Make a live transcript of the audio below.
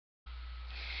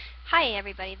Hi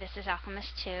everybody, this is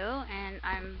Alchemist2, and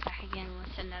I'm back again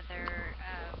with another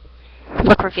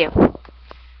book review.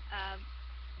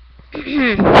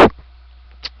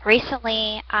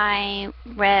 Recently I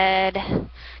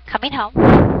read Coming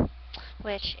Home,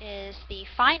 which is the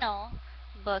final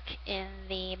book in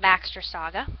the Baxter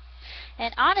saga.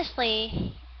 And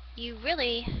honestly, you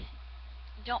really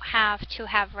don't have to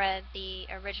have read the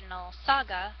original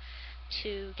saga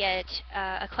to get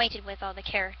acquainted with all the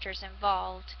characters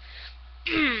involved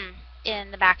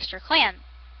in the Baxter clan.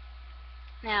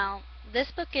 Now, this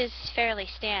book is fairly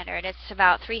standard. It's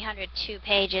about 302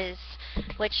 pages,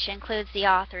 which includes the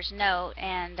author's note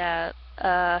and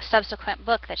a subsequent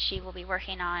book that she will be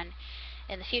working on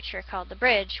in the future called The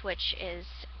Bridge, which is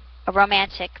a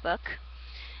romantic book,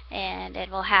 and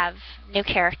it will have new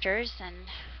characters, and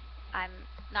I'm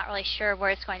not really sure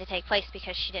where it's going to take place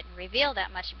because she didn't reveal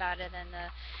that much about it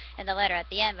in the letter at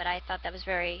the end, but I thought that was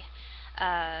very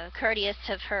courteous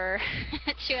of her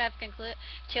to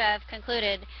have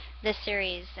concluded this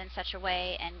series in such a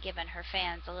way and given her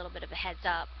fans a little bit of a heads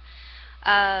up.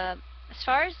 As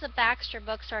far as the Baxter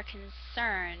books are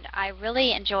concerned, I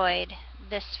really enjoyed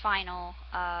this final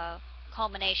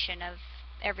culmination of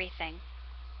everything.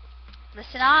 The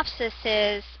synopsis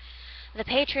is: the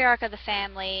patriarch of the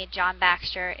family, John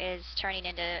Baxter, is turning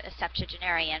into a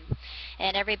septuagenarian,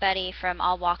 and everybody from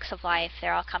all walks of life,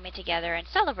 they're all coming together and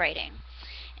celebrating.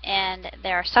 And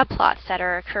there are subplots that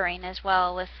are occurring as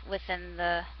well within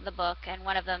the book, and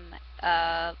one of them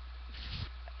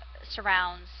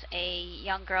surrounds a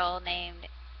young girl named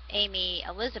Amy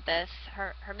Elizabeth.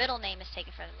 Her middle name is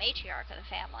taken from the matriarch of the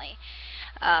family.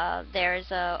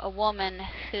 There's a woman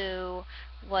who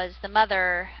was the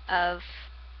mother of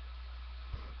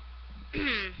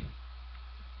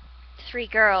three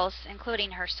girls,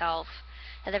 including herself,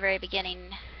 at the very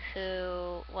beginning,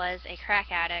 who was a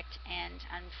crack addict, and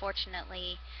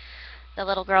unfortunately the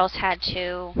little girls had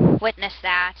to witness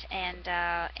that, and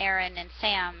Aaron and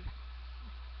Sam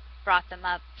brought them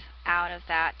up out of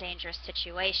that dangerous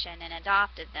situation and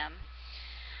adopted them.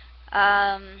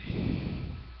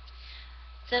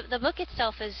 The book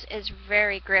itself is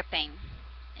very gripping,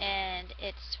 and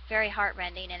it's very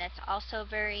heartrending, and it's also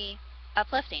very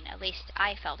uplifting. At least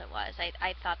I felt it was.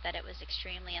 I thought that it was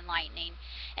extremely enlightening,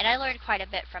 and I learned quite a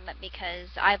bit from it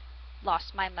because I've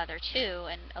lost my mother too,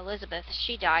 and Elizabeth,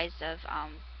 she dies of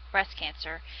breast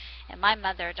cancer, and my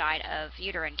mother died of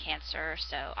uterine cancer,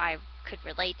 so I could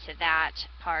relate to that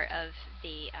part of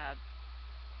the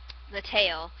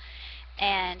tale.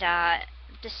 And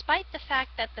despite the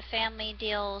fact that the family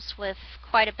deals with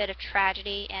quite a bit of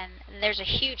tragedy, and there's a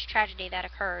huge tragedy that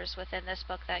occurs within this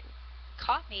book that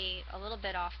caught me a little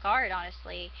bit off guard,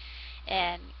 honestly,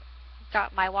 and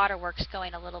got my waterworks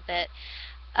going a little bit.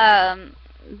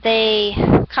 They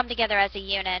come together as a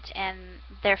unit, and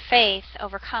their faith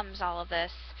overcomes all of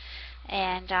this.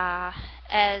 And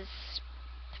as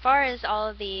far as all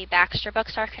of the Baxter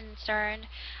books are concerned,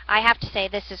 I have to say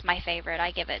this is my favorite. I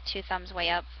give it 2 thumbs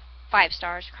way up, 5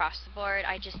 stars across the board.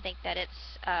 I just think that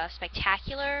it's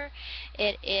spectacular.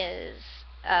 It is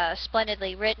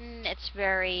splendidly written. It's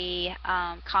very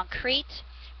concrete,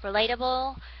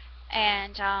 relatable,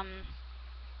 and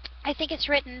I think it's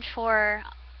written for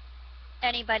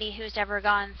anybody who's ever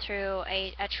gone through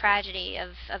a tragedy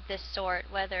of this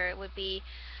sort, whether it would be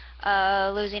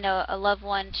losing a loved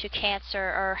one to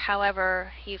cancer, or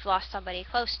however you've lost somebody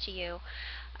close to you.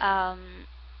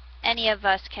 Any of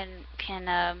us can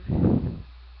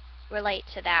relate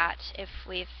to that if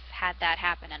we've had that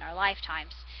happen in our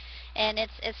lifetimes. And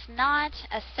it's not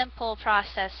a simple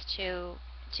process to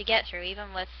get through,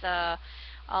 even with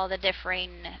all the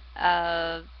differing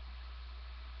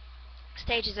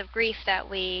stages of grief that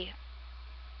we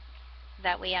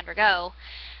undergo.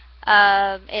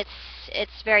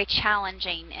 It's very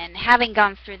challenging, and having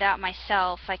gone through that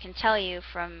myself, I can tell you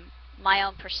from my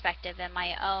own perspective and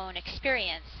my own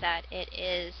experience that it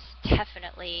is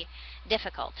definitely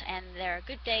difficult, and there are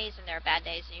good days and there are bad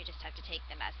days, and you just have to take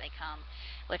them as they come,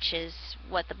 which is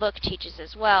what the book teaches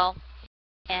as well.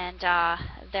 And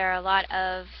there are a lot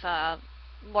of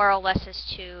moral lessons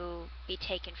to be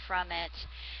taken from it.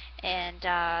 And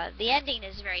the ending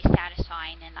is very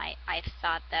satisfying, and I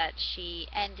thought that she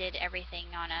ended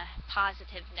everything on a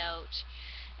positive note,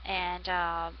 and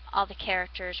all the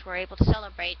characters were able to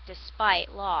celebrate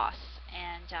despite loss.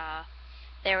 And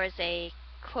there was a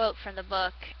quote from the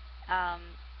book: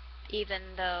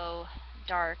 even though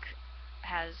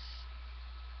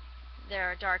there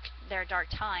are dark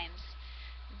times,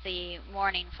 the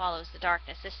morning follows the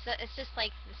darkness. It's just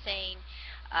like the saying,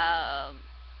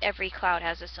 every cloud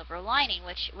has a silver lining,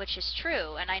 which is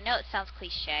true. And I know it sounds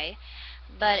cliche,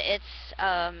 but it's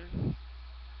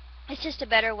just a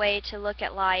better way to look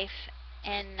at life,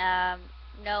 and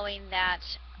knowing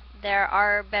that there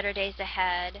are better days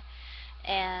ahead,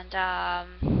 and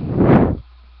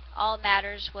all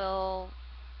matters will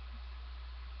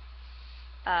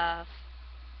uh,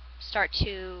 start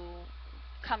to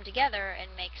come together and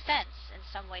make sense in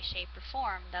some way, shape, or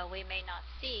form, though we may not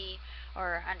see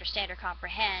or understand or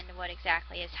comprehend what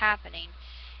exactly is happening.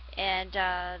 And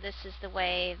this is the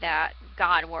way that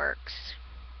God works.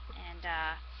 And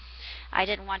I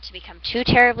didn't want to become too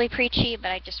terribly preachy,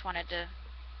 but I just wanted to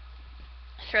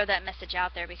throw that message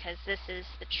out there, because this is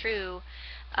the true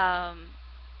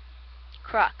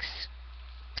crux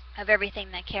of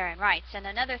everything that Karen writes. And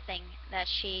another thing that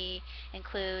she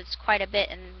includes quite a bit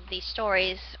in these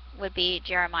stories would be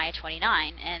Jeremiah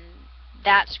 29, and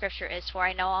that scripture is, for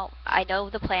I know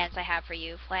the plans I have for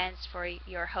you, plans for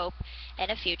your hope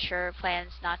and a future,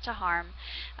 plans not to harm,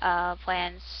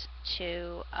 plans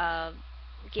to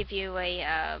give you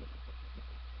a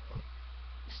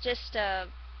just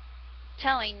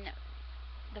telling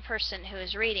the person who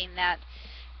is reading that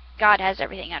God has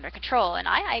everything under control. And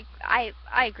I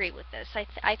agree with this.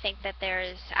 I think that there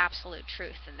is absolute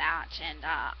truth in that, and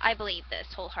I believe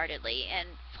this wholeheartedly.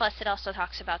 And plus, it also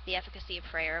talks about the efficacy of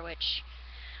prayer, which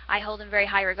I hold in very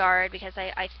high regard, because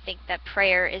I think that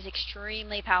prayer is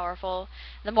extremely powerful.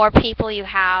 The more people you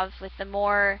have with the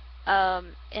more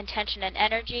intention and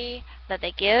energy that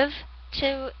they give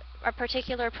to a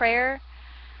particular prayer,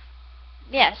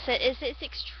 yes, it's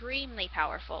extremely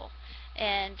powerful.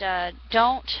 And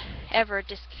don't ever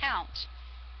discount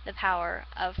the power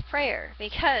of prayer,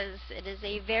 because it is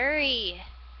a very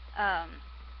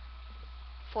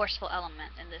forceful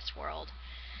element in this world.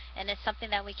 And it's something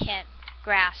that we can't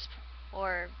grasp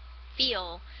or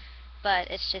feel, but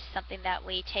it's just something that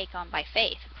we take on by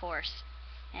faith, of course.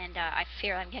 And I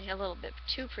fear I'm getting a little bit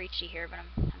too preachy here, but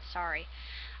I'm sorry.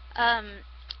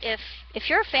 If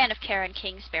you're a fan of Karen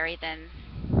Kingsbury, then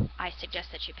I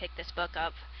suggest that you pick this book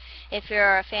up. If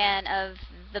you're a fan of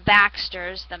the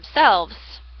Baxters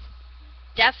themselves,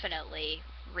 definitely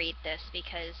read this,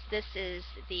 because this is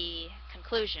the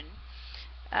conclusion,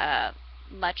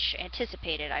 much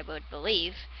anticipated, I would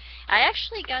believe. I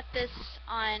actually got this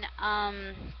on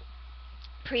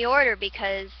pre-order,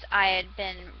 because I had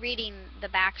been reading the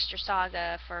Baxter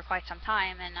saga for quite some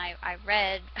time, and I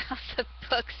read the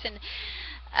books, and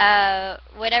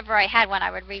whenever I had one,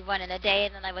 I would read one in a day,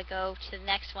 and then I would go to the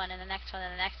next one, and the next one,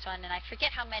 and the next one, and I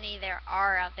forget how many there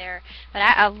are out there. But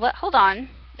hold on,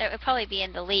 there would probably be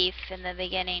in the leaf in the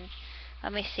beginning.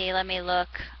 Let me see. Let me look.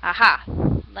 Aha.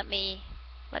 Let me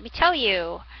tell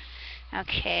you.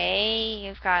 Okay,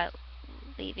 you've got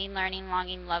leaving, learning,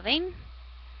 longing, loving.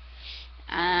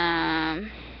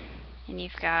 And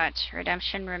you've got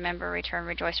redemption, remember, return,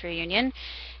 rejoice, reunion,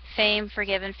 fame,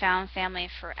 forgiven, found, family,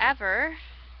 forever.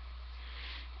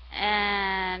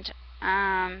 And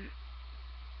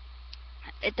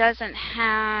it doesn't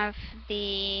have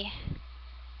the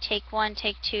take 1,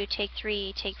 take 2, take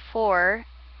 3, take 4.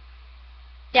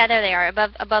 Yeah, there they are,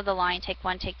 above the line. Take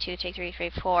 1, take 2, take 3,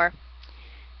 take 4.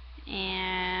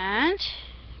 And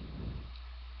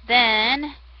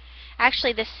then,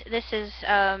 actually, this is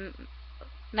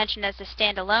mentioned as a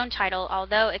standalone title,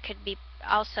 although it could be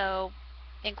also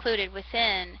included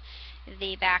within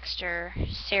the Baxter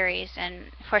series.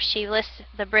 And of course, she lists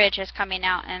the bridge as coming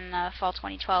out in fall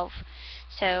 2012.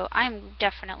 So I'm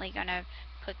definitely going to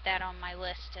put that on my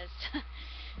list as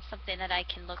something that I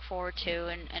can look forward to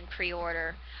and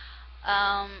pre-order.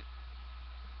 I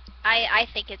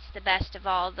think it's the best of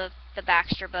all the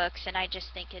Baxter books, and I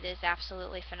just think it is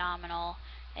absolutely phenomenal.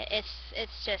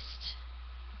 It's just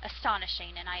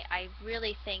astonishing, and I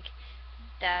really think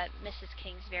that Mrs.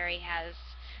 Kingsbury has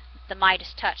the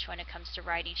Midas touch when it comes to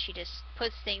writing. She just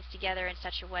puts things together in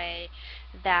such a way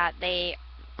that they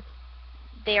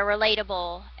are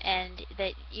relatable, and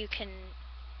that you can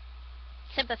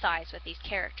sympathize with these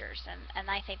characters, and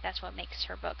I think that's what makes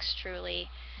her books truly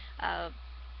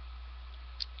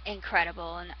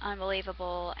incredible and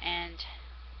unbelievable and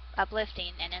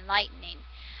uplifting and enlightening.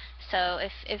 So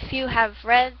if you have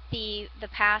read the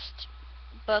past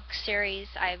book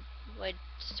series, I would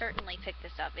certainly pick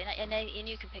this up, and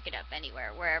you can pick it up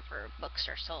anywhere, wherever books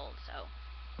are sold. So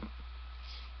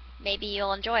maybe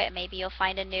you'll enjoy it. Maybe you'll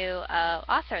find a new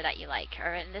author that you like,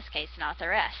 or in this case, an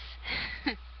authoress.